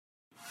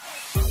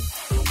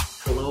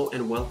Hello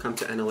and welcome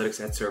to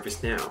Analytics at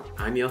ServiceNow.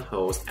 I'm your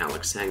host,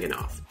 Alex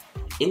Sanganov.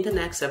 In the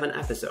next 7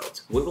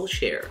 episodes, we will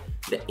share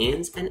the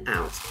ins and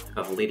outs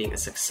of leading a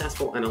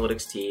successful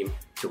analytics team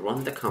to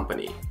run the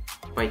company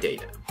by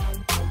data.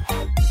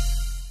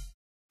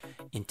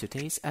 In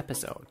today's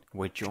episode,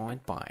 we're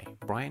joined by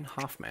Brian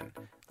Hoffman,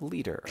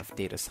 leader of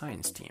data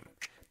science team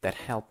that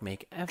help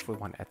make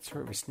everyone at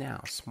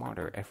ServiceNow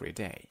smarter every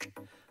day.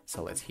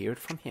 So let's hear it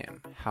from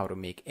him, how to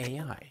make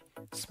AI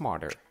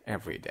smarter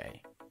every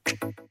day.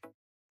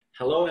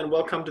 Hello and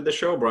welcome to the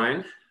show,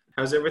 Brian.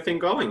 How's everything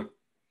going?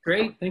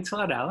 Great. Thanks a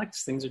lot,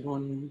 Alex. Things are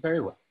going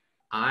very well.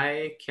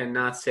 I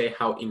cannot say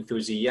how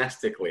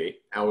enthusiastically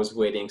I was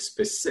waiting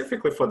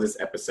specifically for this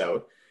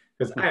episode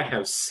because I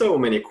have so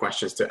many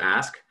questions to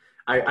ask.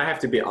 I have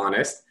to be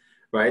honest,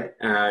 right?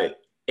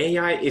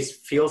 AI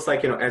feels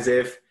like, as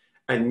if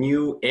a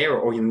new era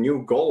or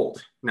new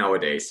gold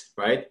nowadays,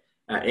 right?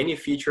 Any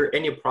feature,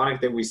 any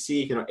product that we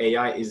see,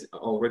 AI is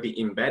already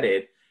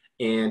embedded.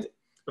 And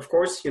of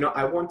course,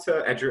 I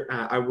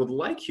would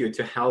like you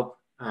to help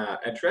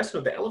address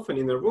the elephant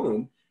in the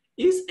room.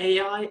 Is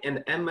AI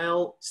and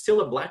ML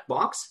still a black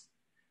box?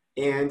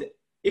 And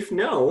if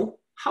no,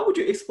 how would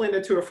you explain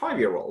it to a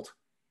 5-year-old?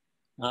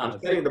 I'm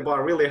setting the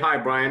bar really high,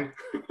 Brian.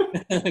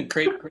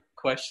 Great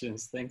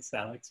questions. Thanks,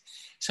 Alex.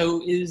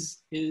 So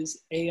is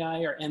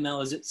AI or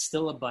ML, is it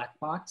still a black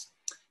box?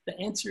 The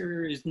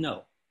answer is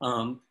no.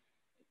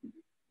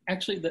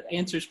 Actually, the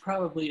answer is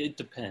probably it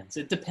depends.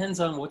 It depends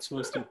on what's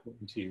most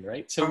important to you,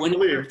 right? So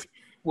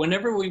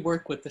whenever we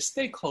work with a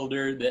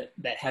stakeholder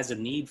that has a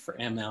need for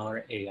ML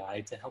or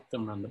AI to help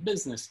them run the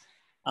business,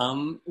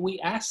 we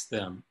ask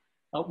them,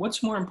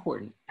 what's more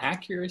important,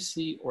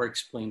 accuracy or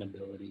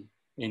explainability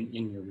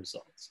in your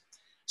results?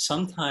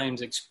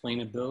 Sometimes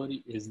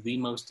explainability is the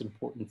most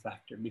important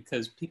factor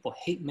because people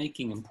hate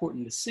making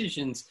important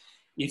decisions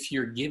if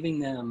you're giving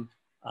them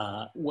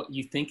what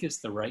you think is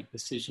the right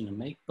decision to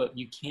make, but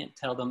you can't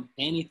tell them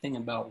anything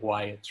about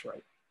why it's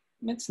right.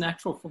 And it's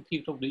natural for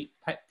people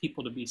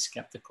to be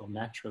skeptical,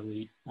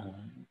 naturally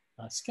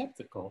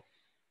skeptical.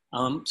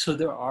 So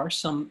there are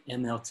some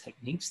ML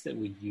techniques that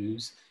we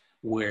use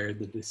where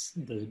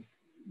the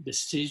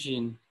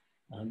decision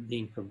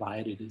being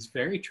provided is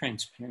very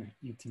transparent.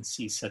 You can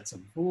see sets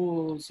of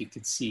rules, you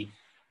can see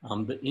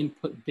the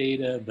input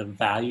data, the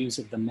values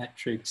of the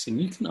metrics,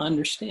 and you can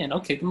understand,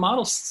 okay, the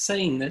model's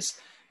saying this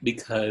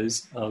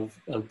because of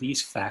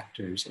these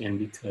factors and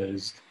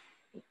because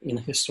in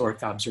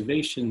historic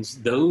observations,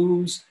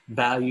 those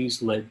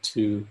values led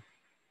to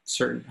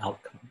certain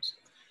outcomes.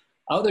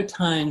 Other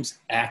times,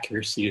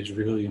 accuracy is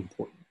really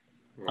important.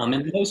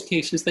 In those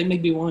cases, they may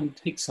be willing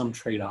to take some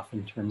trade-off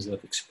in terms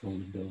of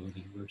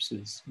explainability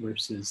versus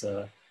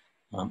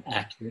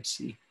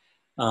accuracy.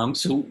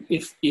 So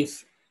if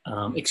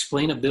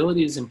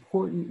explainability is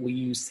important, we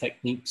use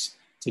techniques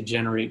to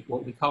generate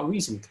what we call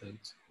reason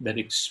codes that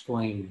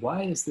explain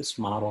why is this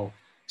model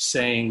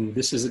saying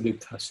this is a good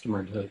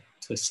customer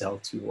to sell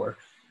to, or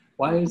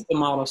why is the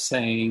model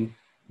saying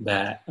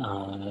that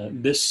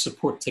this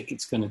support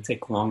ticket's going to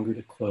take longer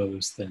to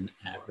close than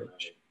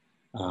average.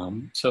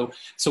 So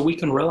we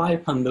can rely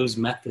upon those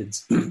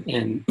methods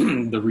and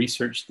the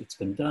research that's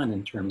been done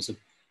in terms of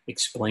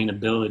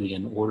explainability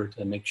in order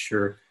to make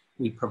sure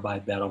we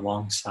provide that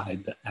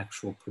alongside the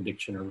actual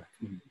prediction or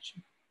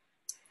recommendation.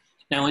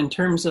 Now, in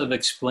terms of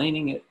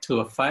explaining it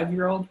to a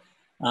 5-year-old,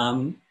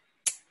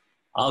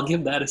 I'll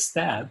give that a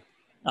stab.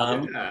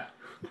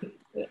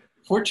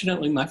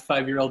 Fortunately, my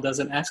 5-year-old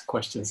doesn't ask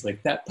questions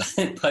like that,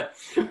 but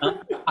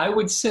I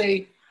would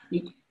say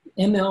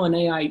ML and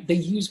AI, they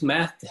use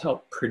math to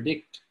help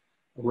predict,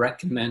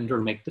 recommend,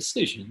 or make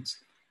decisions.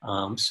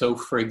 So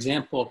for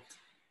example,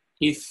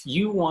 if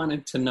you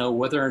wanted to know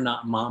whether or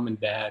not mom and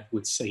dad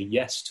would say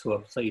yes to a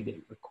play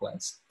date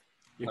request.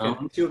 You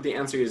can assume the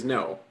answer is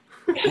no.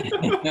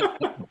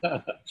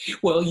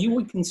 Well, you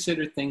would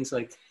consider things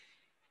like,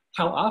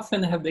 how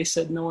often have they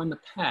said no in the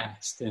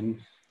past? And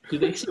do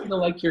they seem to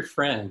like your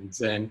friends?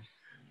 And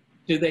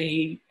do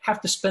they have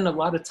to spend a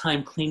lot of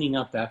time cleaning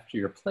up after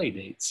your play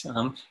dates?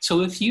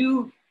 So if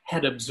you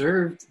had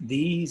observed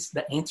the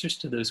answers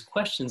to those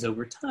questions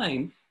over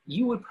time,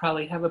 you would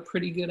probably have a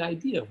pretty good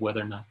idea of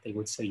whether or not they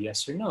would say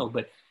yes or no.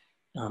 But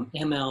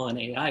ML and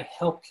AI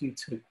help you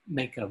to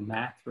make a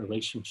math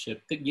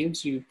relationship that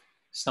gives you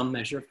some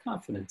measure of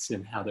confidence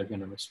in how they're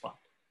going to respond.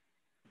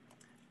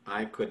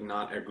 I could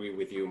not agree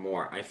with you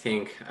more. I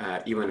think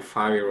even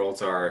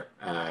 5-year-olds are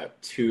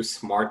too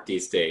smart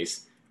these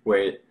days,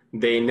 where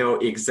they know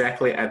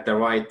exactly at the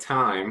right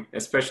time,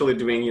 especially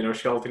doing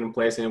shelter in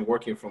place and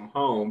working from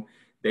home.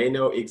 They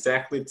know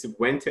exactly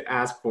when to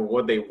ask for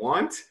what they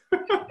want,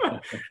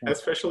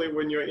 especially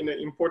when you're in an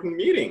important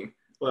meeting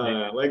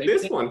like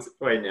this one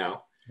right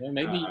now. Yeah,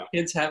 maybe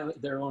kids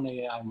have their own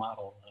AI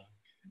model.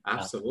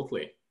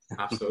 Absolutely.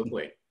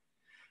 Absolutely.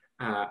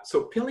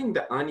 So peeling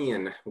the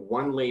onion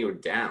one layer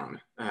down,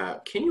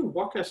 can you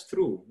walk us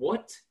through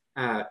what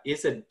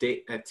is a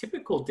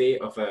typical day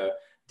of a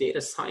data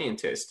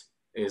scientist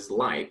is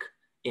like,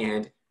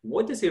 and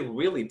what does it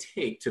really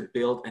take to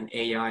build an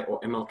AI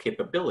or ML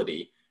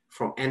capability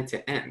from end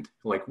to end?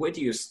 Like, where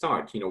do you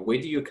start? Where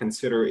do you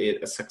consider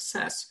it a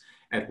success?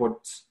 And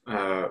what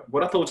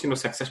are those,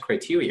 success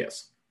criteria?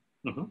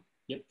 Mm-hmm.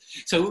 Yep.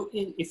 So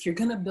if you're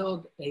going to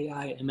build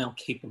AI ML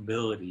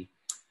capability,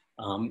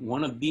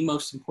 one of the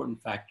most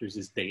important factors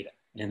is data.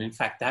 And in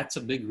fact, that's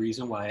a big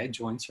reason why I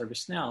joined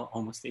ServiceNow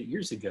almost 8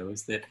 years ago,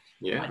 is that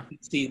I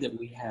could see that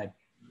we had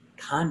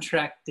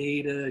contract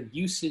data,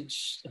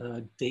 usage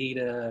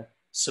data,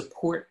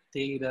 support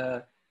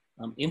data,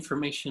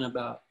 information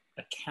about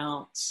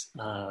accounts,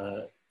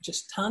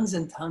 just tons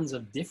and tons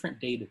of different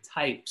data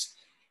types.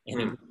 And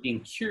it was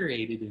being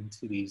curated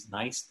into this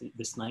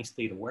nice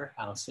data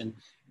warehouse. And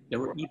there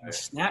were even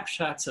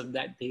snapshots of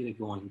that data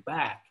going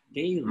back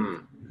daily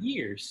for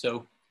years.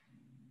 So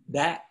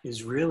that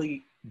is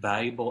really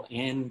valuable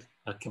and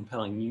a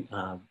compelling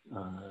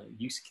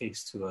use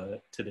case to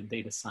the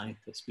data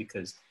scientist,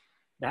 because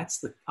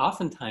that's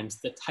oftentimes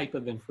the type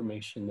of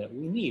information that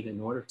we need in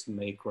order to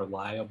make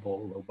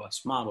reliable,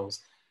 robust models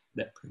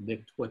that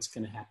predict what's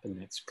going to happen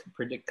next,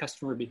 predict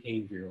customer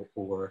behavior,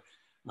 or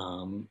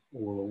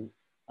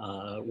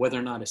whether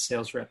or not a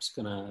sales rep's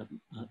going to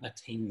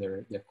attain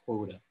their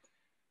quota.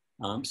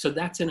 So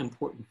that's an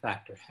important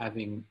factor,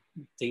 having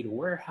data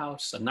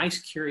warehouse, a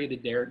nice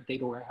curated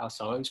data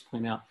warehouse. I always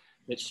point out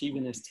that Shiv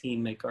and his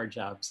team make our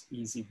jobs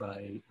easy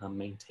by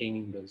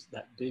maintaining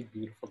that big,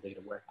 beautiful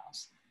data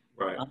warehouse.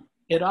 Right.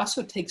 It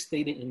also takes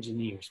data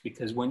engineers,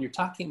 because when you're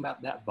talking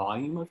about that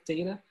volume of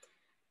data,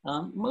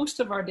 most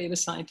of our data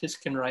scientists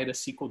can write a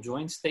SQL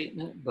join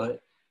statement,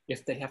 but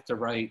if they have to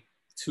write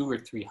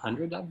 200 or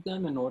 300 of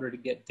them in order to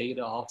get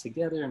data all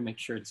together and make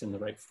sure it's in the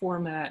right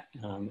format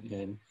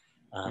and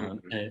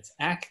it's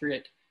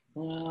accurate,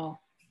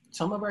 well,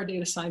 some of our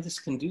data scientists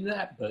can do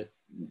that, but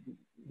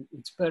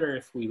it's better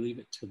if we leave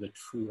it to the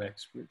true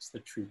experts, the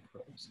true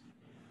pros.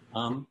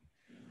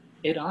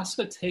 It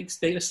also takes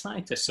data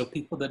scientists, so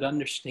people that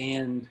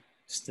understand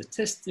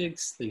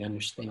statistics, they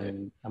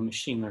understand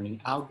machine learning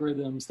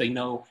algorithms, they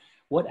know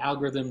what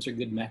algorithms are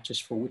good matches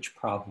for which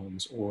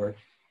problems, or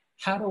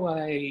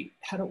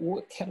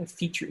what kind of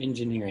feature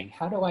engineering,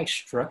 how do I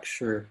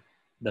structure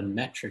the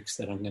metrics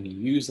that I'm going to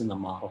use in the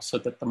model so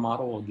that the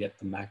model will get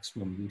the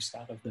maximum use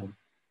out of them.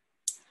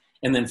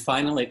 And then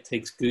finally, it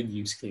takes good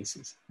use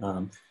cases.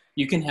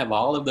 You can have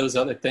all of those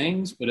other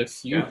things, but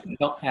if you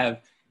don't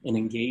have an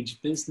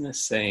engaged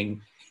business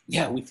saying,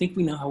 yeah, we think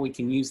we know how we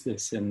can use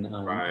this and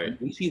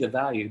we see the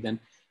value, then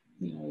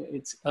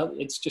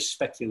it's just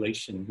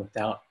speculation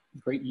without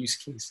great use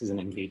cases and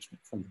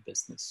engagement from the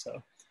business.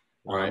 So,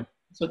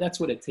 so that's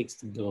what it takes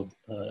to build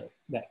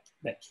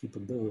that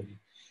capability.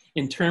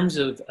 In terms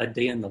of a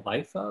day in the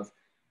life of,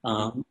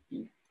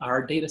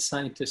 our data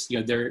scientists,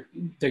 they're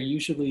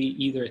usually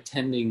either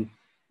attending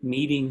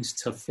meetings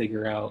to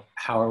figure out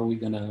what are we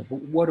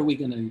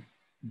going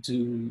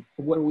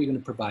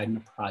to provide in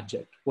a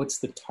project, what's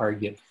the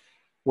target,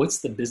 what's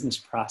the business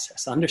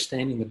process.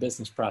 Understanding the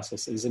business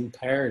process is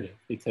imperative,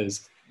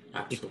 because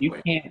if you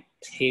can't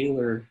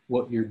tailor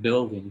what you're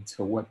building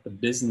to what the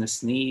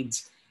business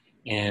needs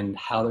and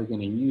how they're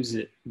going to use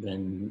it,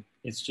 then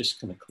it's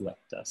just going to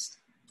collect dust.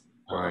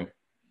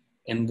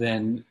 And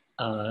then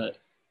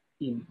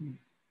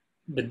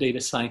the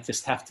data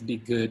scientists have to be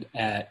good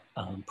at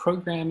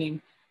programming.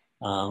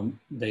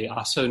 They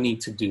also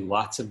need to do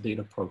lots of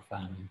data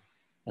profiling.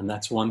 And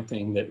that's one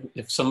thing that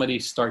if somebody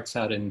starts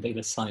out in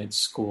data science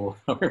school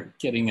or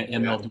getting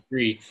an ML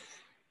degree,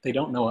 they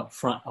don't know up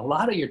front. A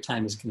lot of your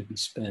time is going to be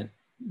spent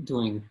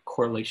doing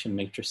correlation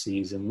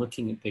matrices and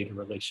looking at data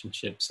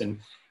relationships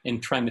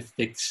and trying to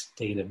fix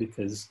data,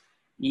 because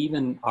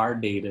even our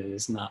data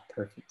is not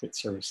perfect at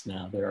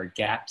ServiceNow. There are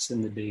gaps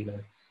in the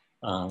data.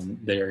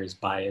 There is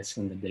bias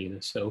in the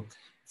data. So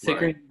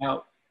figuring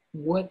out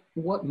what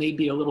may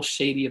be a little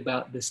shady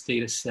about this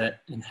data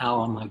set and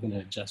how am I going to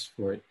adjust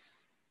for it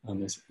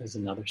is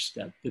another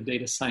step. The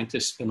data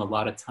scientists spend a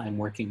lot of time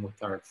working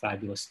with our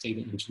fabulous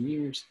data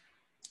engineers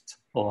to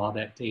pull all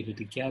that data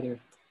together.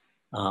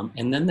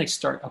 And then they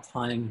start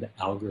applying the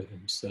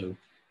algorithms. So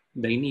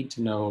they need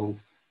to know,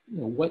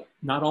 what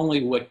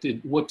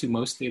do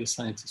most data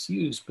scientists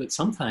use, but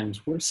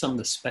sometimes what are some of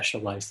the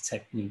specialized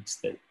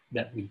techniques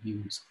that we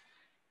use.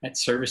 At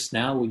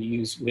ServiceNow,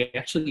 we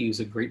actually use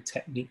a great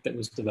technique that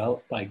was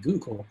developed by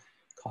Google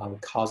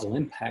called causal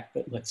impact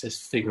that lets us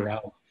figure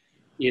out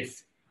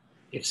if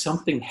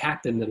something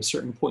happened at a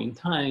certain point in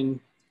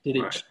time, did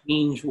it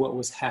change what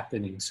was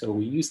happening? So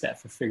we use that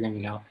for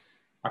figuring out,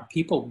 are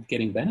people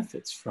getting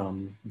benefits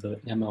from the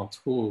ML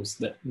tools,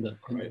 the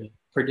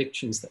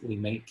predictions that we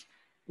make?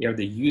 Are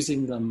they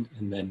using them,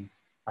 and then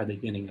are they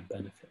getting a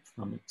benefit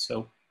from it?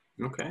 So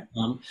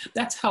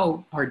that's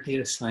how our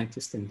data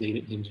scientists and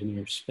data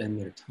engineers spend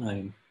their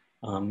time,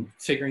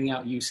 figuring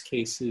out use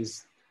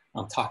cases,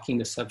 talking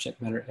to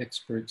subject matter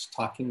experts,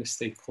 talking to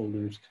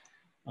stakeholders,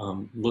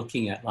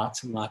 looking at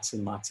lots and lots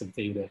and lots of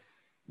data,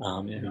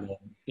 and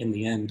in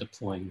the end,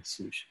 deploying the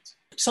solutions.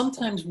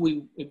 Sometimes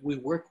we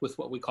work with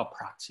what we call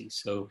proxies.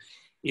 So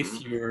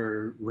if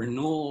your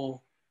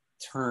renewal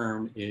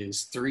term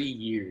is 3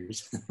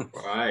 years,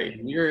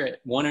 and you're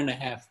at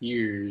 1.5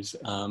 years,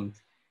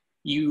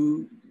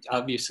 you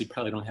obviously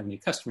probably don't have any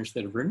customers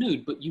that have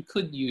renewed, but you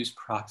could use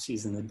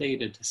proxies in the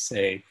data to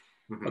say,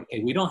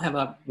 okay, we don't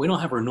have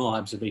renewal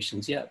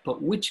observations yet,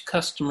 but which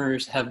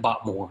customers have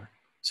bought more?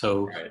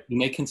 So you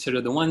may consider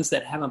the ones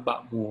that haven't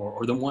bought more,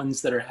 or the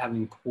ones that are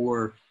having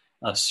poor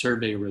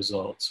survey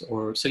results,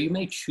 or so you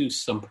may choose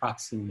some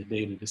proxy in the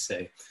data to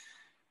say,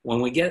 when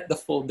we get the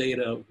full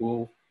data,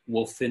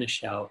 we'll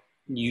finish out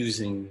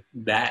using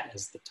that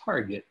as the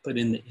target, but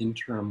in the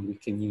interim, we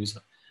can use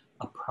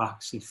a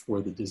proxy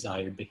for the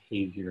desired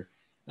behavior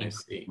and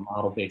create a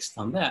model based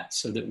on that,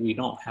 so that we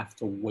don't have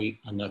to wait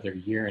another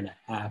year and a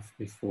half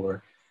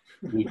before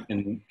we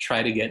can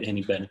try to get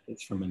any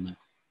benefits from ML.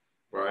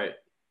 Right.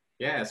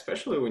 Yeah,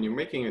 especially when you're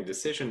making a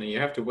decision and you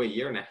have to wait a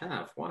year and a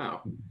half.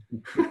 Wow.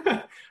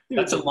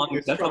 That's a long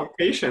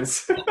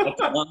patience.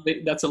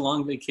 That's a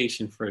long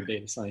vacation for a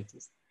data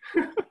scientist.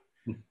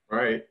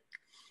 Right.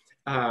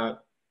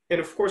 And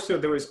of course,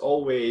 there is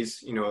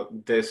always,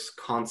 this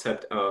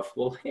concept of,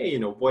 well, hey,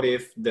 what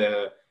if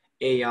the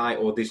AI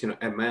or this,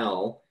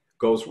 ML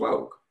goes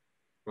rogue,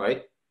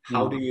 right?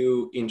 How do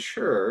you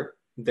ensure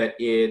that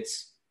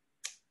it's,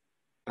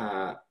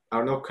 I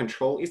don't know,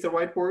 control is the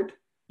right word?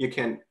 You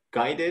can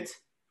guide it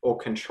or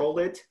control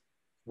it,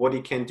 what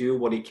it can do,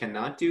 what it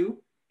cannot do,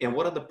 and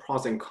what are the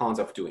pros and cons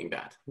of doing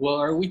that? Well,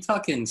 are we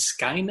talking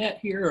Skynet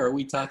here, or are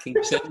we talking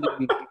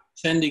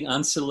sending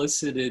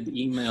unsolicited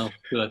email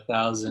to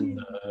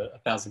 1,000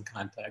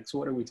 contacts?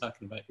 What are we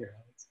talking about here,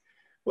 Alex?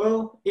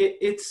 Well,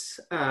 it's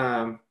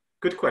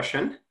good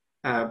question.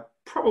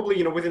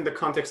 Probably, within the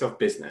context of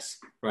business,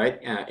 right?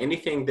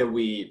 Anything that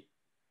we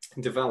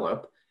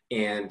develop,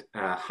 and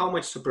how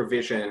much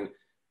supervision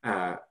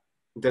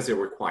does it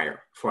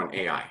require for an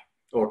AI?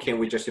 Or can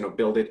we just,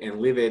 build it and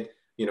leave it?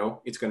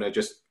 It's going to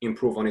just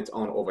improve on its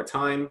own over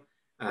time.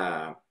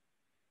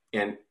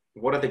 And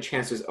what are the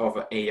chances of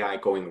an AI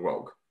going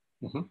rogue?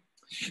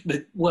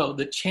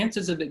 The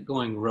chances of it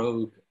going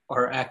rogue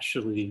are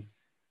actually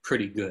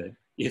pretty good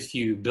if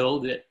you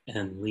build it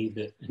and leave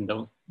it and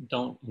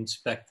don't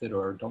inspect it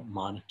or don't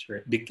monitor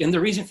it. And the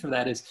reason for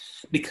that is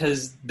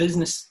because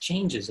business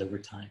changes over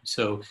time.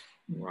 So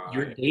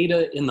your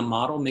data in the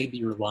model may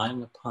be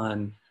relying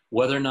upon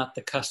whether or not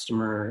the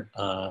customer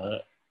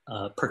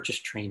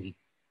purchased training.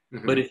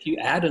 But if you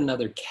add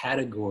another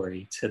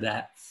category to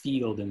that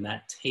field in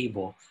that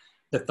table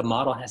that the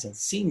model hasn't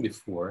seen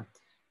before,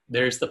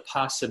 there's the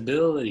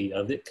possibility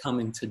of it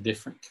coming to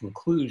different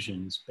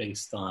conclusions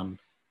based on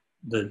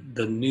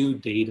the new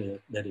data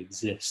that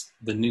exists,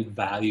 the new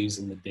values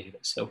in the data.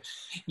 So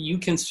you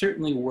can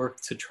certainly work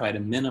to try to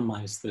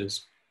minimize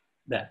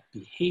that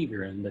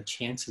behavior and the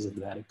chances of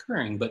that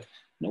occurring, but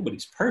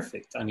nobody's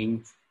perfect. I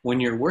mean,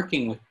 when you're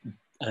working with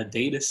a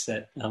data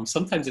set,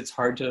 sometimes it's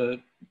hard to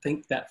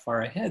think that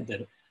far ahead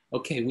that,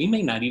 okay, we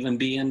may not even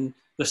be in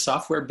the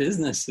software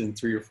business in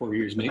 3 or 4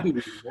 years. Maybe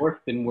we've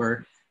worked and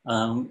we're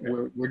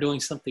doing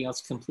something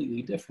else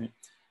completely different.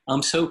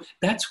 So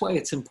that's why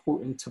it's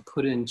important to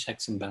put in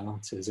checks and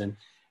balances. And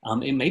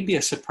it may be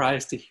a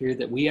surprise to hear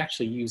that we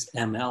actually use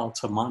ML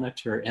to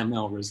monitor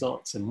ML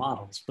results and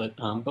models,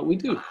 but we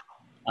do.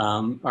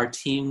 Our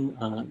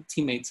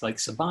teammates like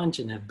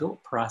Sabanjan have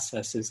built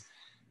processes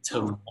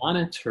to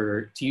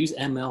use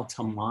ML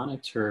to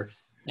monitor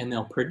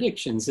ML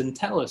predictions and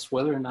tell us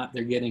whether or not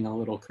they're getting a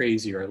little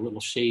crazy or a little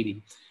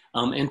shady,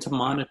 and to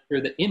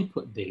monitor the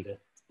input data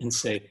and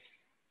say,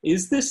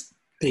 is this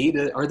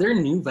data, are there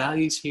new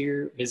values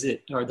here?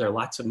 Are there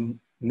lots of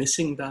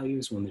missing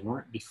values when they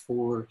weren't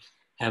before?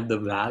 Have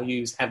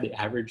the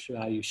average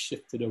values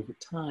shifted over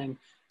time?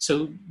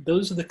 So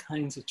those are the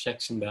kinds of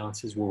checks and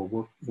balances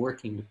we're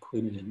working to put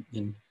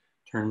in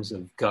terms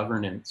of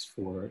governance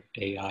for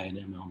AI and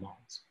ML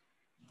models.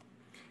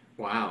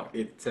 Wow,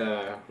 it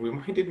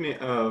reminded me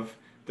of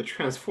the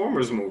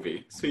Transformers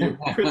movie. So you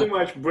pretty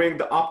much bring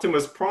the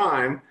Optimus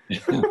Prime.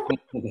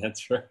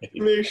 That's right.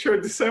 Make sure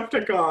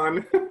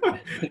Decepticon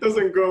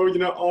doesn't go,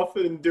 off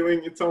and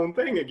doing its own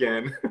thing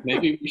again.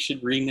 Maybe we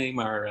should rename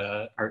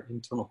our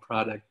internal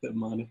product that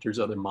monitors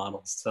other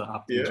models to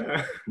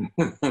Optimus.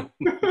 Yeah.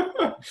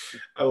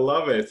 I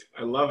love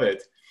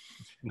it.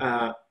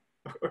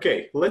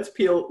 Okay, let's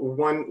peel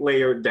one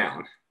layer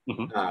down.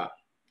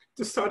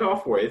 To start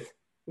off with,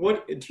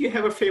 do you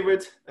have a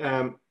favorite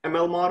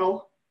ML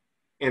model,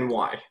 and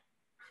why?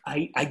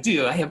 I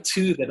do. I have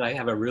two that I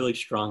have a really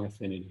strong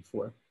affinity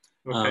for.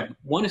 Okay.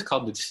 One is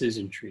called the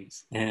decision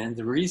trees. And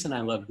the reason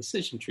I love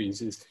decision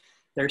trees is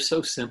they're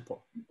so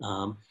simple.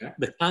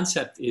 The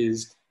concept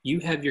is you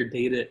have your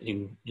data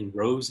in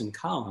rows and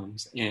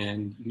columns,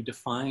 and you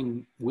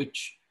define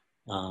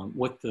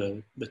what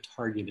the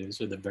target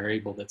is, or the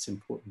variable that's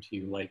important to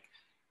you. Like,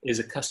 is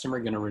a customer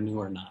going to renew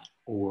or not?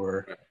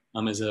 Or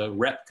is a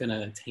rep going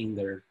to attain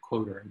their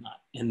quota or not?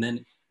 And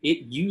then it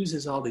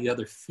uses all the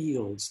other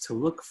fields to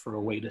look for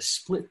a way to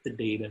split the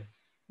data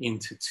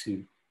into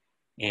two.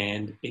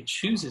 And it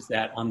chooses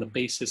that on the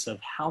basis of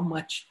how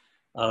much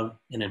of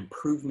an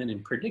improvement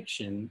in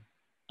prediction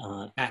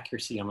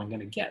accuracy am I going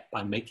to get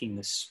by making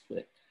this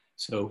split.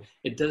 So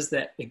it does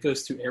that. It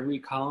goes through every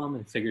column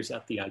and figures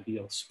out the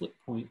ideal split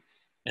point.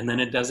 and then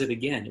it does it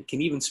again. It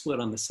can even split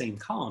on the same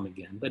column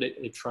again, but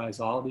it tries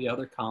all the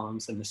other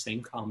columns in the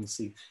same column to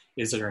see,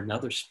 is there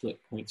another split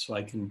point, so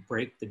I can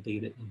break the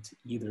data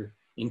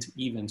into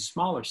even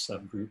smaller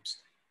subgroups,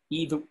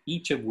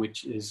 each of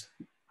which is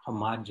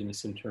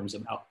homogeneous in terms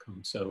of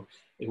outcomes. So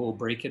it will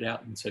break it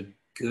out into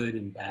good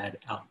and bad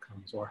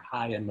outcomes, or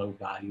high and low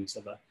values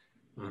of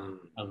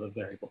a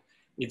variable.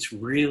 It's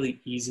really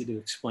easy to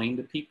explain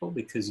to people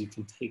because you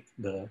can take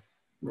the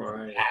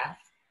path,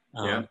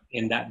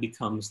 and that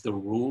becomes the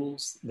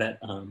rules that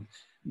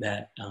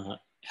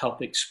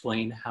help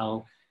explain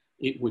how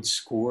it would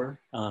score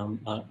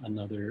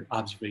another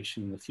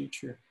observation in the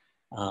future.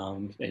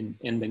 And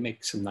they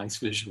make some nice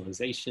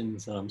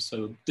visualizations.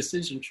 So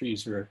decision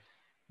trees are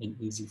an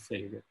easy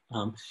favorite.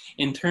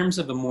 In terms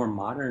of a more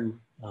modern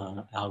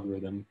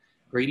algorithm,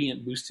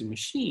 gradient boosted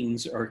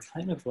machines are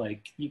kind of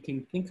like, you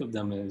can think of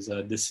them as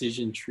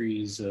decision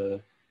trees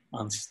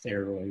on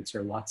steroids,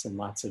 or lots and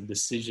lots of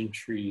decision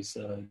trees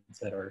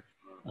that are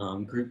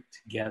grouped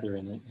together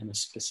in a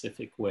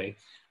specific way.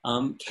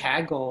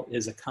 Kaggle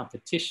is a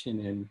competition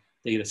in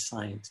data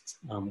science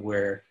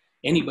where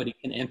anybody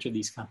can enter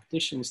these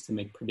competitions to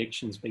make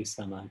predictions based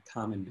on a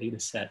common data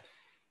set.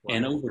 Wow.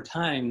 And over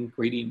time,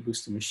 gradient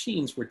boosted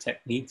machines were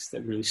techniques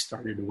that really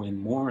started to win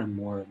more and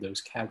more of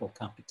those Kaggle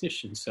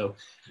competitions. So,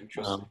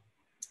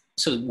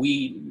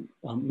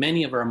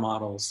 many of our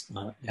models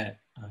at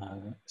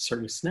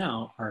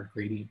ServiceNow are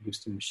gradient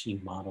boosted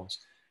machine models,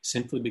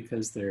 simply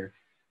because they're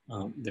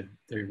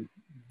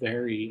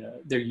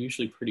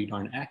usually pretty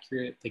darn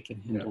accurate. They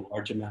can handle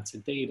large amounts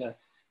of data.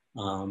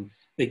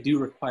 They do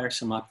require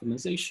some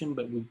optimization,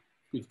 but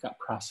we've got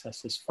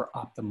processes for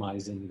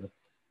optimizing the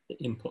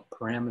input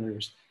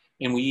parameters.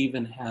 And we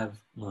even have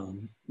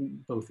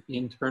both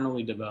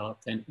internally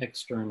developed and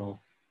external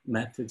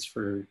methods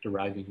for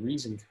deriving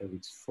reason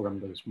codes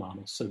from those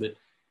models, so that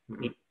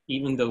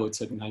even though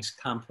it's a nice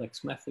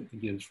complex method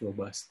that gives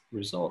robust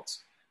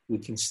results, we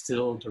can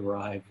still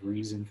derive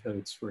reason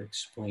codes for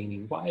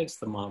explaining why is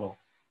the model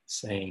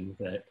saying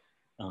that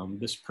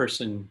this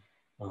person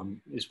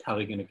is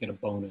probably going to get a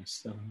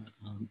bonus.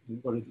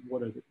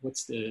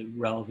 What's the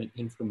relevant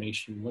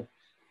information?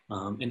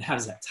 And how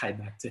does that tie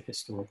back to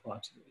historical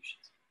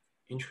observations?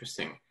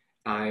 Interesting.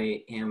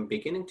 I am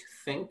beginning to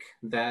think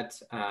that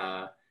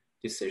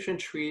decision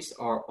trees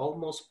are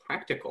almost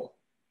practical.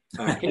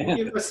 Can you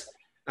give us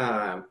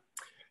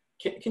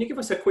can you give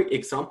us a quick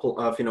example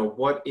of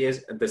what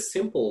is the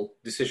simple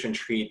decision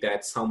tree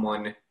that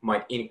someone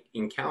might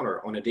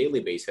encounter on a daily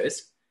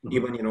basis,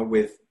 even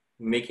with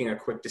making a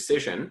quick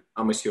decision?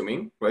 I'm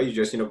assuming, right? You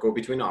just go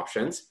between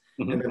options,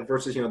 and then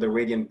versus the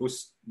gradient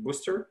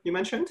booster you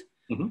mentioned.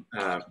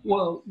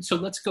 Well, so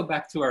let's go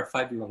back to our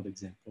 5-year-old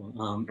example.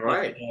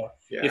 Right.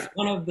 If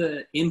one of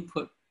the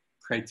input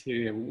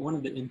criteria, one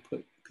of the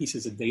input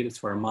pieces of data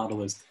to our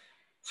model is,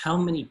 how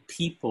many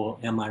people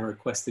am I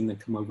requesting to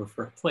come over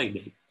for a play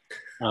date?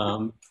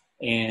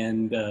 And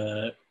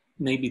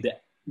maybe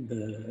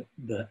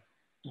the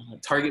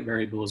target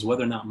variable is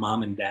whether or not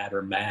mom and dad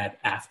are mad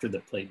after the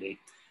play date.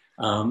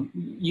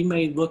 You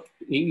may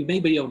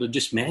be able to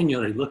just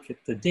manually look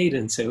at the data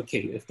and say, okay,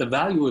 if the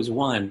value is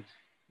 1,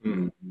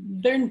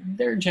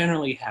 they're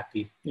generally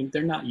happy.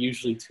 They're not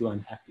usually too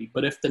unhappy.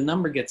 But if the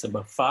number gets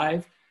above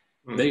 5,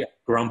 they are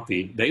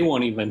grumpy. They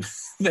won't even,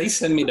 they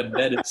send me to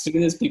bed as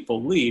soon as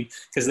people leave,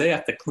 because they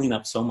have to clean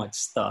up so much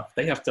stuff.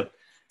 They have to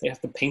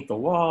paint the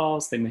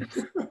walls. They may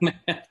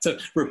have to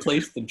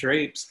replace the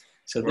drapes.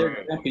 So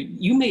they're grumpy.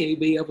 You may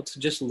be able to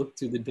just look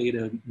through the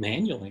data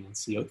manually and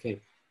see, okay,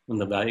 when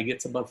the value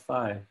gets above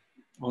 5,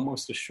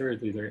 almost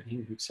assuredly they're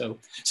angry. So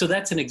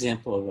that's an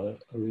example of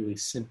a really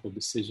simple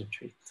decision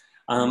tree.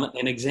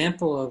 An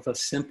example of a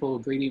simple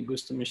gradient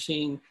boosted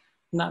machine,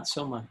 not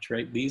so much,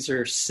 right? These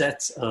are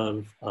sets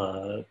of,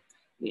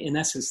 in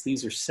essence,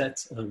 these are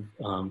sets of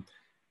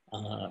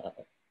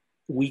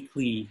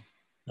weekly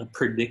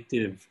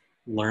predictive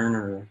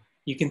learner.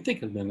 You can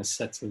think of them as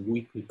sets of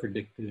weekly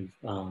predictive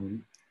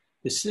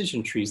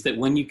decision trees that,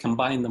 when you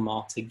combine them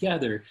all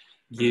together,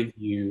 give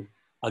you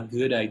a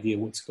good idea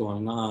what's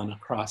going on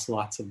across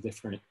lots of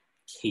different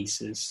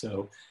cases.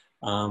 So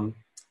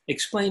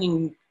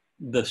explaining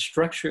the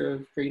structure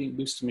of gradient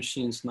boosted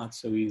machines, not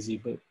so easy,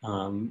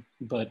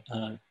 but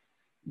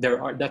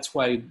that's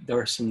why there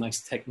are some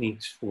nice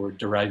techniques for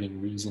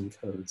deriving reason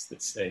codes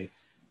that say,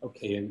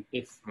 okay,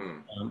 if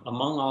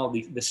among all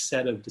the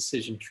set of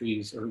decision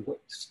trees, or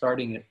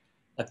starting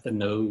at the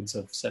nodes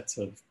of sets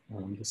of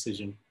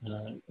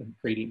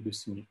gradient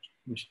boosted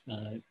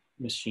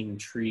machine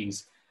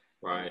trees,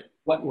 right?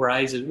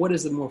 What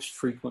is the most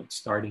frequent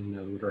starting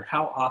node, or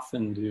how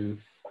often do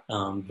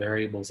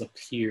variables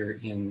appear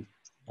in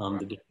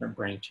the different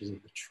branches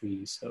of the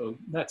tree? So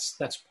that's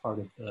part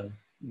of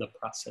the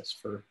process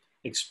for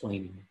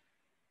explaining.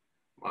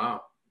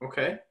 Wow.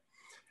 Okay.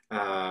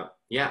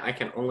 Yeah, I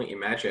can only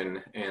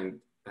imagine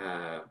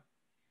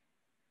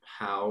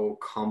how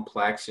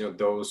complex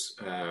those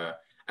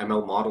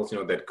ML models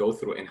that go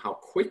through, and how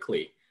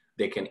quickly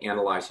they can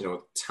analyze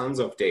tons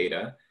of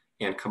data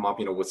and come up,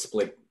 with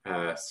split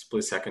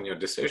second,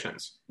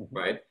 decisions,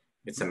 right?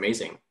 It's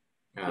amazing.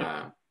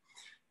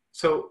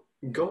 So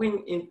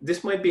going in,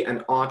 this might be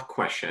an odd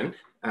question,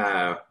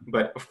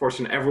 but of course,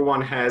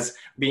 everyone has,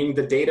 being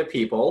the data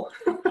people,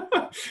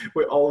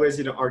 we always,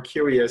 are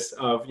curious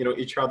of,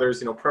 each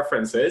other's,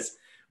 preferences.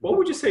 What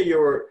would you say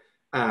your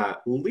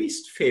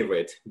least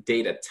favorite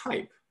data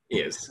type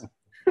is?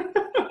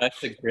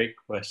 That's a great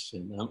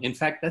question. In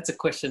fact, that's a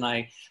question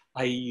I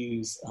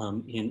use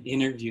in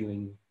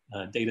interviewing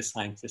data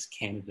scientist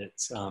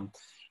candidates, and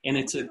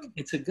it's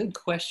a good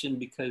question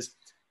because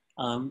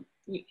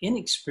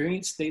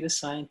inexperienced data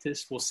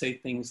scientists will say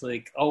things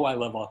like, "Oh, I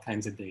love all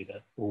kinds of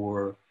data,"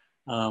 or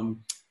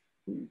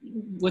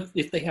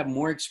if they have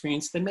more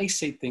experience, they may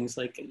say things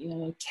like,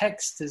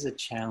 text is a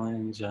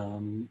challenge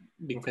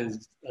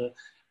because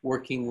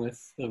working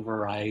with a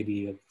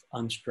variety of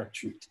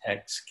unstructured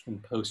text can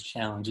pose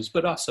challenges,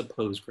 but also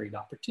pose great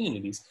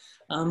opportunities.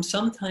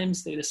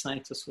 Sometimes data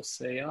scientists will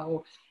say,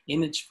 "Oh,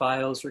 image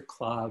files or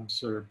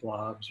clobs or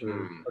blobs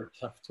are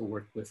tough to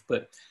work with,"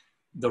 but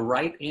the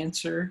right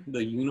answer,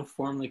 the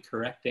uniformly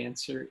correct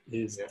answer,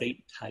 is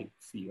date type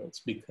fields,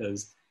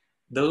 because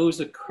those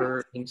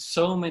occur in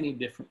so many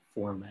different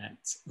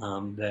formats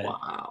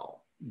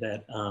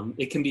that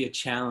it can be a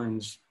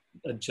challenge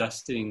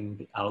adjusting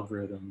the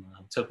algorithm.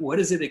 So what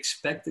is it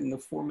expecting the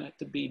format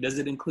to be? Does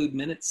it include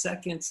minutes,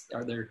 seconds?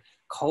 Are there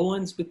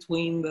colons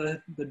between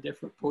the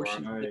different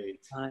portions of the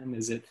time?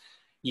 Is it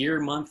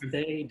year, month,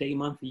 day, day,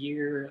 month,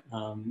 year?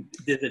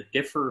 Did it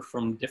differ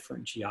from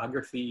different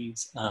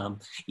geographies?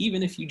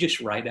 Even if you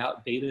just write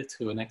out data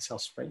to an Excel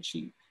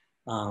spreadsheet,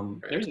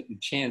 there's a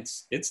good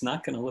chance it's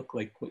not going to look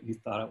like what you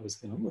thought it was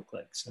going to look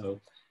like. So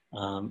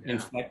in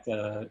fact,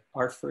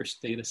 our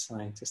first data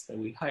scientist that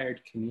we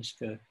hired,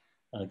 Kanishka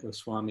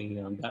Goswami,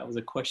 that was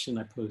a question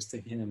I posed to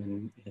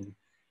him, and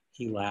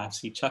he laughs,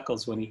 he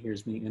chuckles when he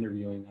hears me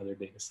interviewing other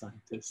data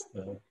scientists.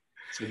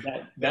 So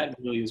that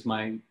really is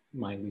my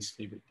least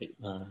favorite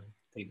data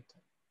type.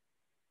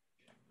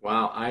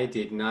 Wow, I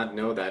did not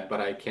know that, but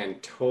I can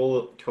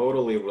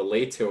totally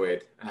relate to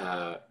it.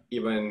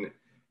 Even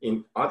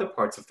in other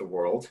parts of the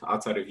world,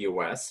 outside of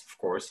US, of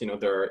course,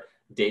 there are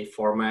date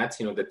formats,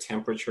 the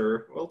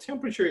temperature. Well,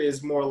 temperature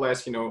is more or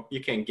less,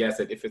 you can guess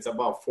it. If it's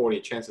above 40,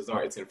 chances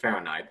are it's in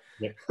Fahrenheit.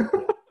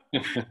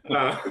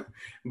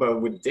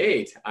 But with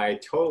date, I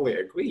totally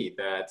agree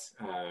that,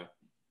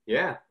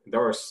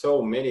 there are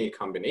so many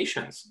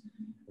combinations.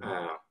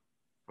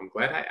 I'm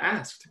glad I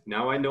asked.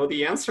 Now I know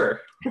the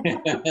answer.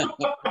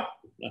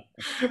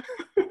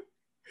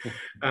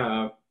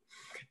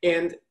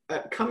 And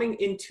coming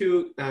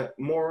into a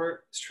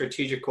more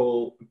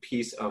strategical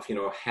piece of,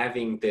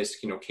 having this,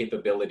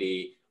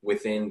 capability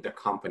within the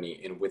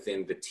company and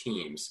within the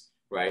teams,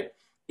 right?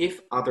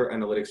 If other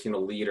analytics,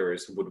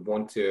 leaders would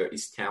want to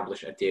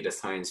establish a data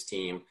science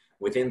team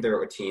within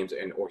their teams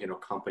and, or,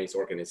 companies,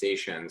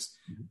 organizations,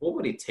 what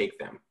would it take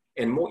them?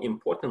 And more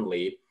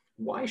importantly,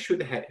 why should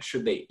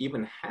they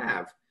even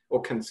have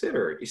or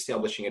consider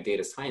establishing a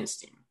data science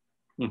team?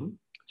 Mm-hmm.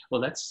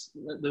 Well,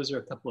 those are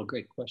a couple of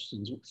great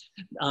questions.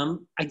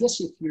 I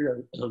guess if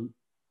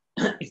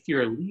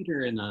you're a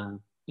leader in a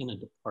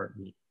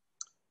department,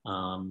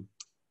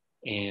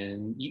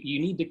 and you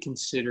need to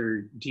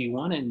consider, do you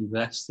want to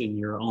invest in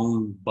your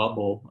own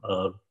bubble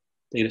of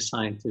data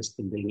scientists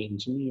and data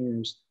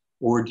engineers,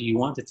 or do you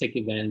want to take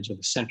advantage of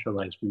a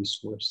centralized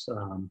resource?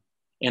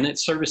 And at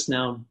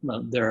ServiceNow,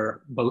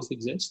 both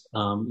exist.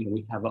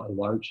 We have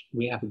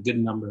a good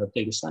number of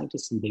data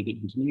scientists and data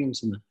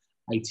engineers in the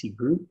IT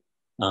group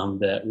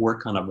that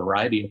work on a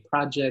variety of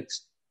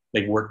projects.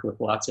 They work with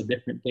lots of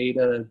different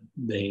data.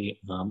 They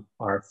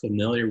are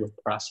familiar with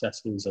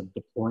processes of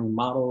deploying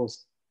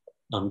models,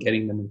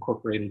 getting them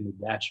incorporated into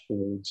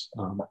dashboards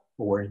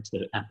or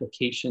into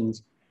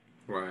applications.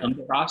 Right.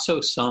 There are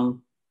also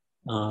some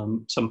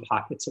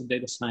pockets of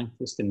data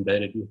scientists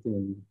embedded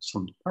within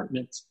some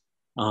departments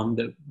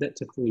that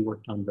typically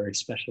worked on very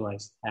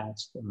specialized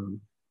tasks,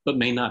 but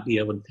may not be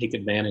able to take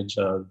advantage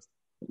of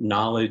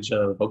knowledge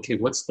of, okay,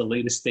 what's the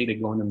latest data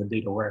going in the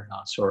data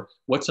warehouse, or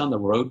what's on the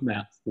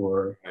roadmap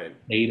for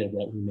data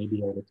that we may be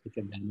able to take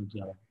advantage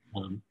of.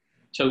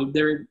 So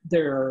there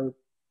are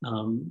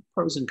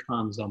pros and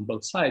cons on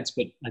both sides,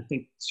 but I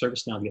think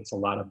ServiceNow gets a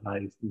lot of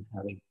value from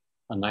having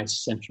a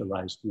nice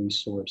centralized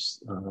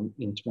resource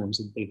in terms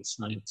of data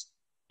science.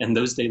 And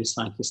those data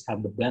scientists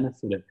have the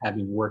benefit of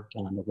having worked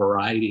on a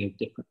variety of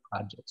different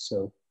projects.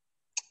 So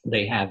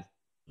they have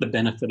the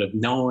benefit of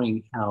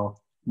knowing how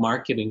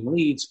marketing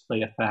leads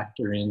play a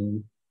factor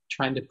in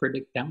trying to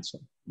predict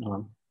downsell.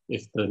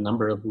 If the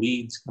number of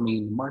leads coming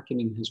into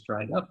marketing has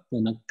dried up,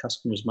 then a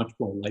customer is much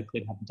more likely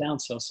to have a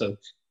downsell. So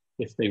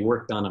if they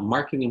worked on a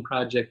marketing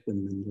project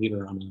and then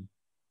later on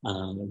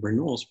a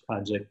renewals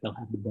project, they'll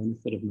have the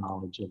benefit of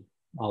knowledge of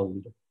all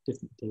of the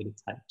different data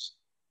types.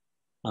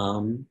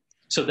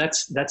 So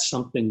that's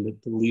something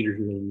that the leaders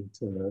really need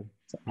to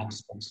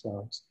ask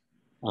themselves.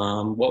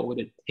 What would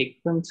it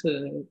take them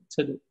to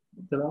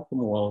develop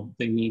them? Well,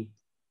 they need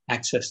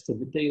access to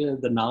the data,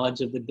 the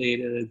knowledge of the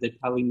data. They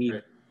probably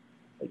need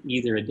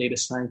either a data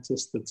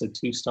scientist that's a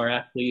 2-star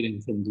athlete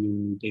and can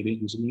do data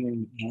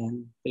engineering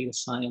and data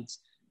science.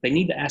 They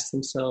need to ask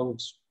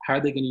themselves, how are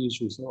they going to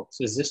use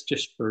results? Is this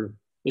just are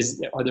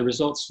the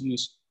results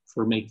used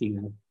for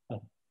making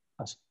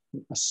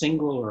a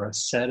single or a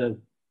set of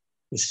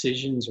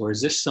decisions, or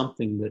is this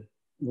something that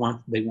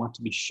they want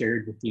to be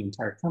shared with the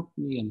entire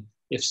company? And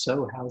if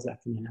so, how is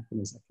that going to happen?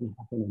 Is that going to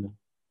happen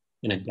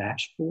in a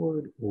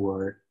dashboard,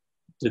 or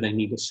do they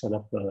need to set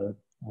up a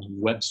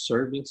web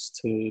service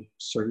to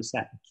service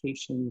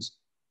applications?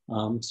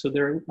 So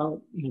there's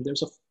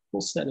a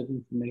full set of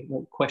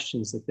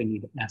questions that they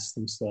need to ask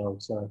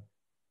themselves,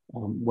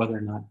 whether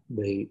or not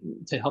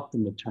to help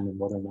them determine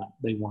whether or not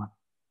they want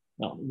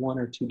 1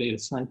 or 2 data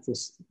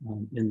scientists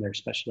in their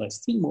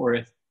specialized team, or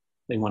if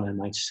they want a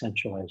nice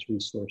centralized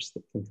resource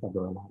that can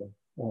cover a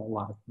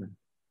lot of ground.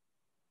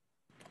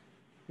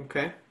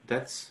 Okay,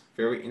 that's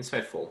very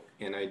insightful,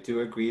 and I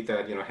do agree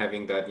that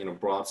having that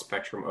broad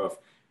spectrum of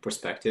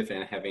perspective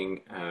and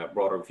having a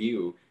broader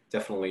view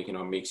definitely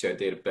makes you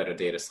a better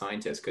data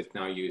scientist, because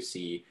now you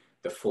see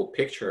the full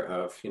picture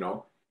of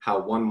how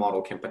one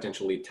model can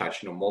potentially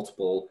touch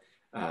multiple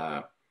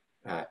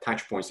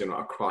touch points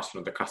across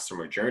the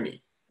customer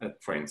journey,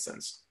 for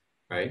instance,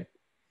 right?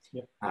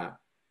 Yeah.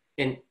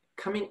 And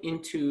coming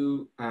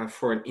into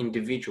for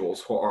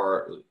individuals who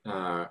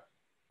are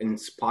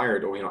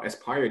inspired or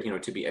aspired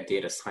to be a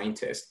data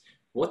scientist,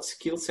 what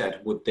skill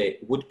set would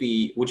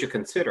you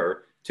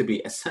consider to be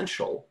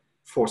essential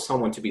for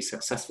someone to be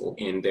successful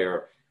in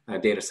their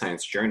data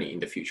science journey in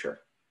the future?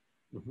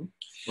 Mm-hmm.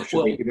 Or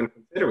should they even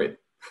consider it?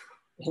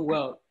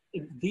 Well,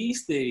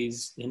 these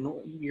days,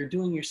 you're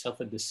doing yourself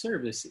a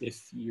disservice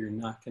if you're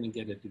not going to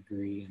get a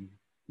degree in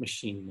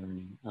machine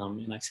learning.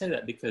 And I say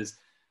that because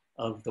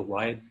of the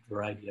wide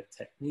variety of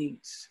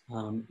techniques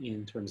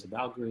in terms of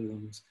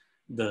algorithms,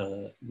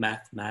 the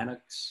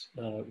mathematics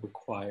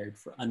required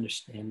for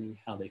understanding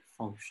how they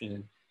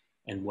function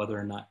and whether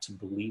or not to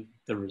believe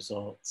the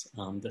results,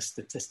 the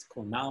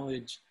statistical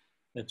knowledge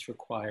that's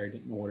required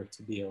in order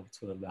to be able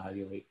to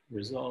evaluate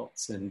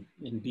results and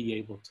be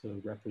able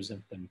to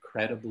represent them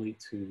credibly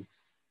to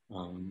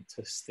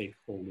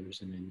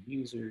stakeholders and end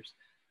users.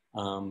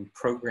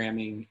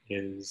 Programming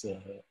is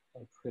a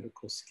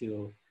critical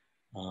skill.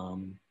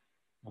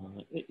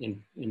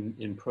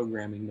 In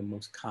programming, the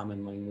most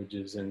common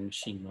languages in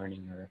machine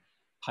learning are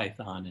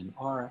Python and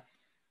R.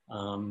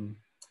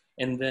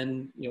 And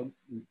then,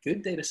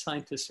 good data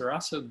scientists are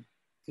also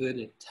good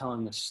at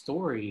telling a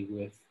story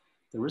with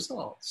the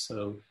results.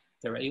 So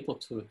they're able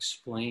to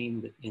explain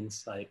the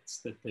insights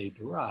that they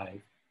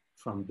derive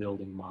from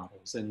building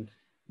models. And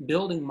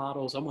building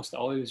models almost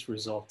always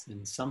result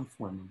in some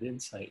form of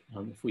insight.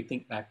 If we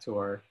think back to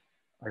our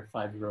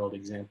 5-year-old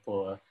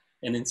example,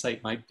 an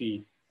insight might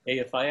be, hey,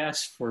 if I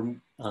ask for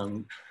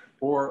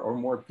 4 or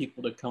more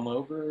people to come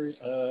over,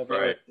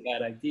 right.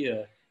 That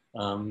idea,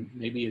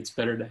 maybe it's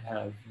better to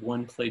have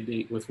one play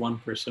date with one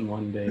person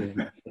one day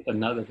and with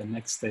another the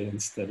next day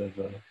instead of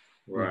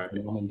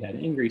mom and dad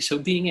angry. So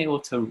being able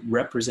to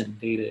represent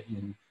data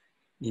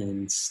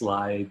in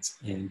slides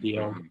and be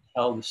able to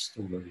tell the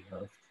story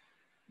of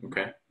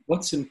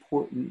what's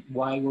important,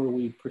 why were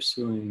we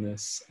pursuing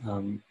this,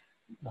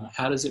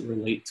 how does it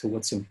relate to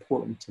what's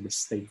important to the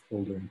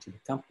stakeholder and to the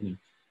company,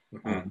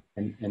 and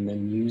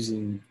then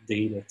using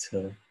data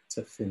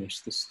to finish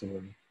the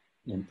story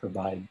and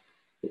provide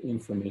the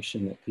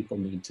information that people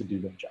need to do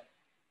their job.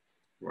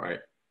 Right.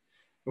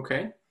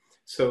 Okay.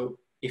 So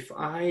if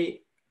I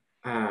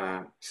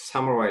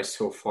summarize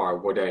so far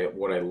what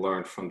I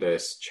learned from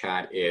this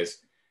chat is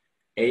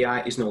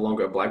AI is no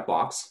longer a black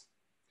box.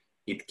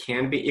 It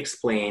can be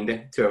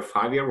explained to a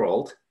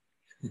 5-year-old.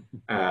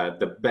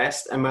 The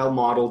best ML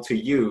model to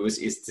use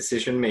is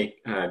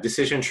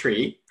decision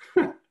tree,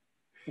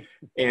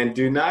 and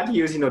do not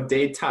use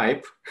date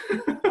type,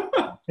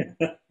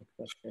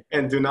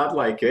 and do not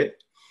like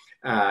it.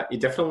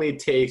 It definitely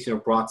takes a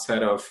broad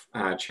set of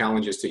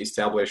challenges to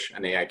establish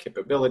an AI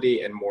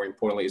capability, and more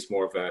importantly, it's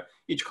more of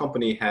each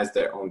company has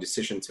their own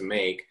decision to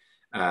make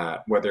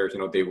whether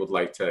they would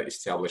like to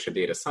establish a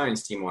data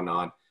science team or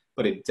not.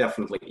 But it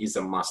definitely is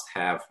a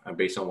must-have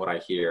based on what I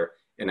hear,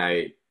 and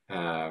I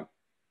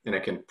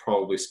can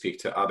probably speak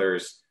to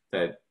others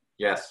that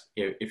yes,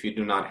 if you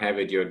do not have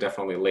it, you're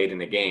definitely late in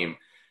the game.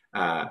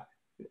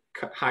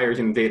 Hire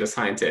data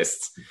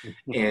scientists.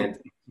 And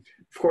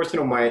of course,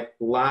 my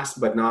last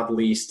but not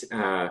least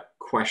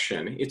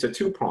question, it's a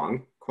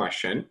 2-pronged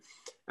question.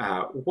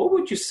 What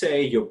would you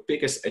say your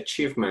biggest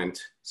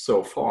achievement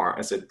so far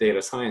as a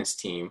data science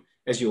team,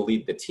 as you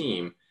lead the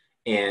team,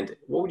 and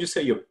what would you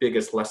say your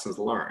biggest lessons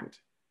learned?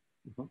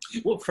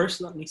 Well,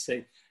 first, let me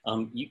say,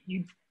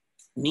 you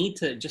need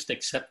to just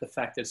accept the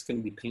fact that it's going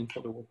to be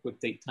painful to work with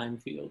date time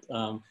field,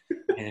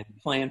 and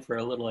plan for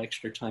a little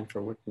extra time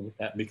for working with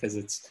that, because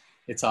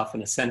it's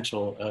often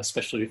essential,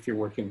 especially if you're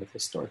working with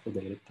historical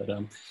data.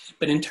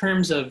 But in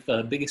terms of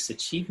biggest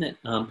achievement,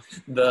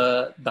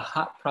 the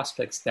Hot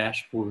Prospects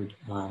dashboard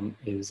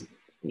is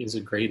a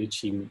great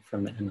achievement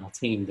from the ML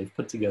team. They've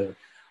put together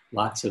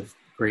lots of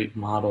great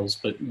models,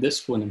 but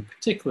this one in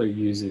particular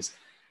uses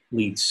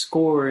lead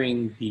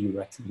scoring, B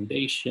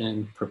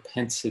recommendation,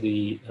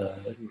 propensity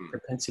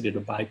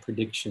to buy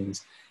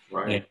predictions.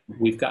 Right. And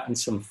we've gotten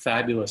some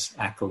fabulous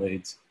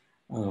accolades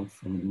from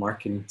the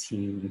marketing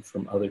team and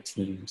from other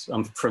teams,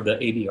 for the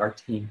ADR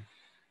team,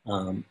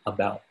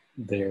 about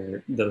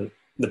the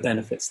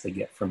benefits they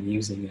get from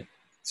using it.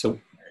 So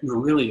we're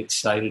really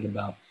excited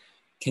about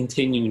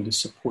continuing to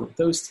support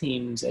those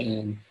teams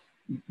and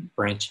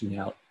branching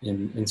out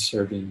and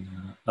serving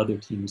other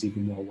teams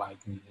even more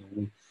widely.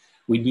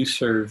 We do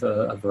serve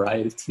a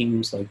variety of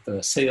teams, like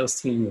the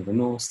sales team, the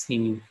renewals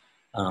team,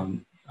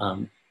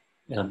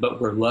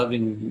 but we're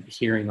loving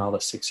hearing all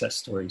the success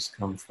stories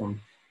come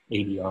from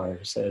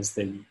ADRs as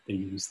they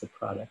use the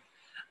product.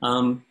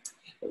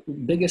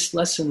 Biggest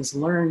lessons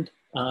learned,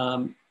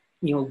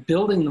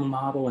 building the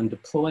model and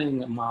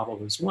deploying a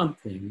model is one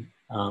thing,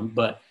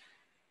 but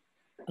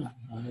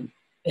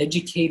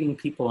educating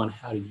people on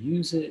how to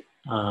use it,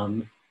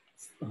 and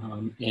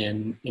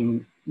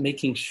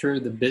making sure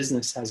the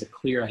business has a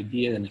clear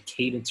idea and a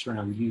cadence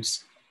around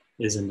use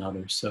is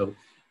another. So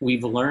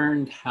we've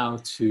learned how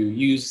to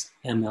use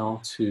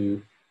ML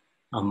to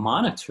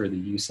monitor the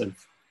use of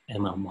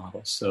ML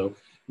models. So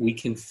we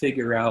can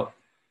figure out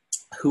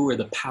who are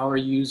the power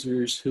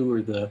users, who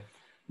are the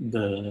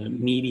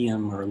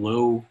medium or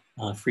low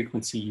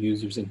frequency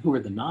users, and who are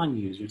the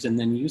non-users, and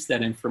then use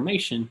that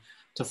information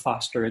to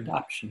foster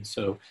adoption.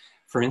 So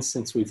for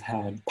instance, we've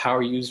had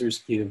power users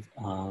give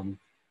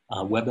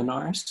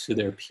webinars to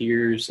their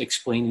peers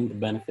explaining the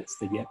benefits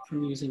they get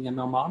from using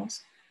ML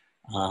models.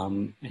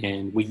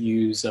 And we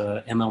use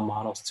ML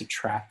models to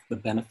track the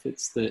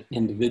benefits that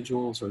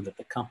individuals or that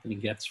the company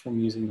gets from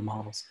using the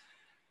models.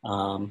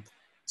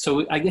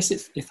 So I guess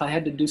if I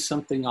had to do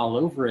something all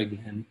over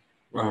again,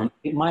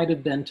 it might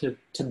have been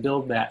to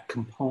build that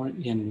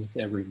component in with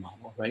every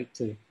model, right?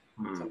 To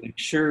make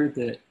sure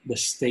that the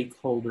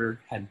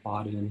stakeholder had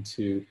bought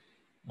into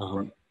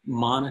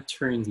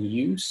monitoring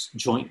use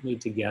jointly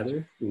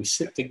together. We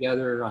sit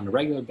together on a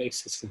regular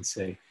basis and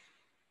say,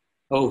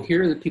 oh,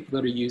 here are the people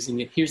that are using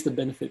it. Here's the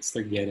benefits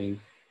they're getting.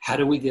 How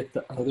do we get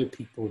the other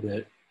people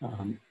that,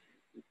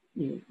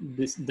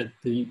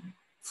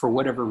 for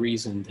whatever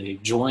reason, they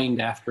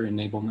joined after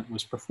enablement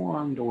was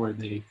performed, or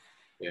they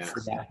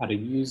forgot how to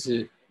use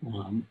it?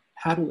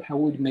 How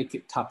would we make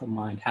it top of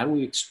mind? How do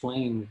we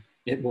explain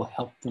it will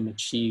help them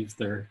achieve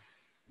their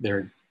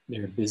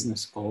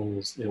business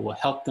goals? It will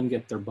help them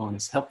get their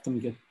bonus, help them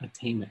get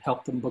attainment,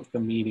 help them book the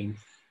meeting,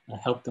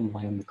 help them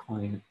land the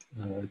client,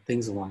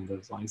 things along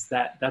those lines.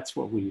 That's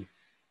what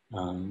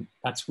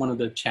that's one of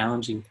the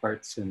challenging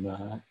parts, and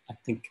I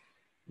think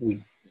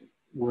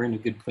we're in a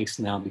good place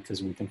now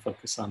because we can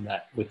focus on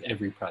that with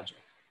every project.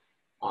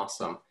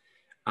 Awesome.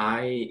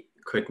 I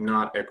could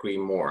not agree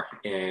more.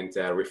 And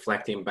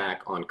reflecting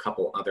back on a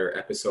couple other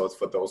episodes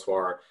for those who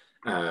are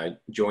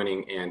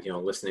joining and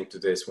listening to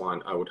this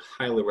one, I would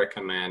highly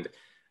recommend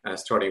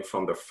starting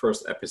from the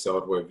first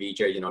episode where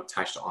Vijay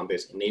touched on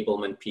this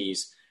enablement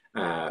piece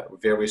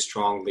very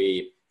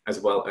strongly, as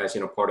well as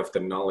part of the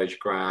knowledge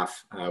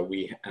graph.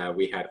 We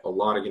had a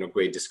lot of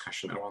great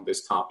discussion around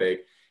this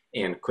topic,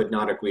 and could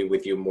not agree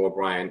with you more,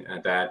 Brian,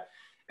 that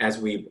as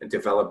we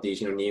develop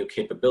these new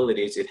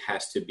capabilities, it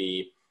has to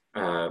be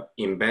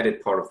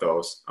embedded part of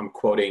those. I'm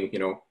quoting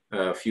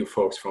a few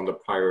folks from the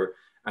prior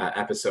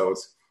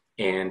episodes.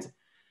 And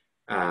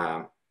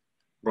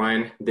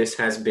Brian, this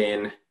has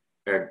been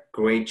a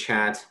great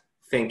chat.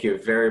 Thank you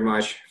very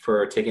much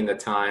for taking the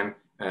time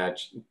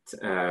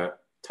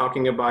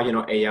talking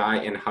about AI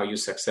and how you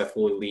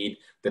successfully lead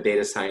the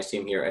data science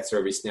team here at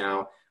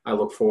ServiceNow. I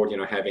look forward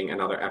having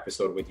another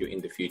episode with you in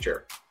the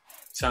future.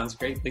 Sounds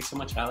great. Thanks so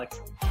much, Alex.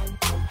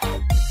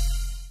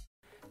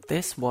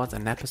 This was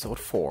an episode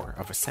 4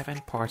 of a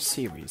 7-part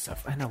series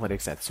of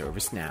analytics at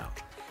ServiceNow.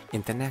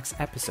 In the next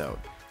episode,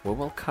 we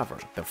will cover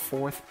the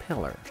 4th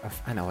pillar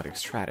of analytics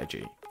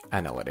strategy,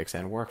 analytics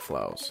and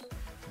workflows.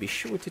 Be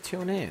sure to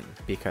tune in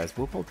because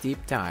we will deep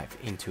dive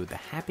into the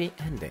happy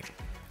ending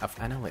of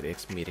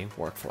analytics meeting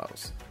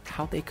workflows,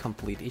 how they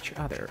complete each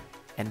other,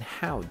 and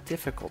how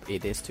difficult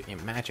it is to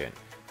imagine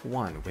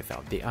one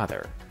without the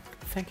other.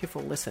 Thank you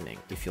for listening.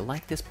 If you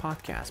like this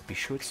podcast, be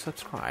sure to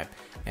subscribe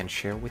and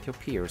share with your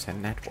peers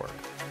and network.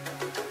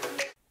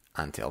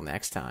 Until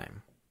next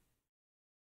time.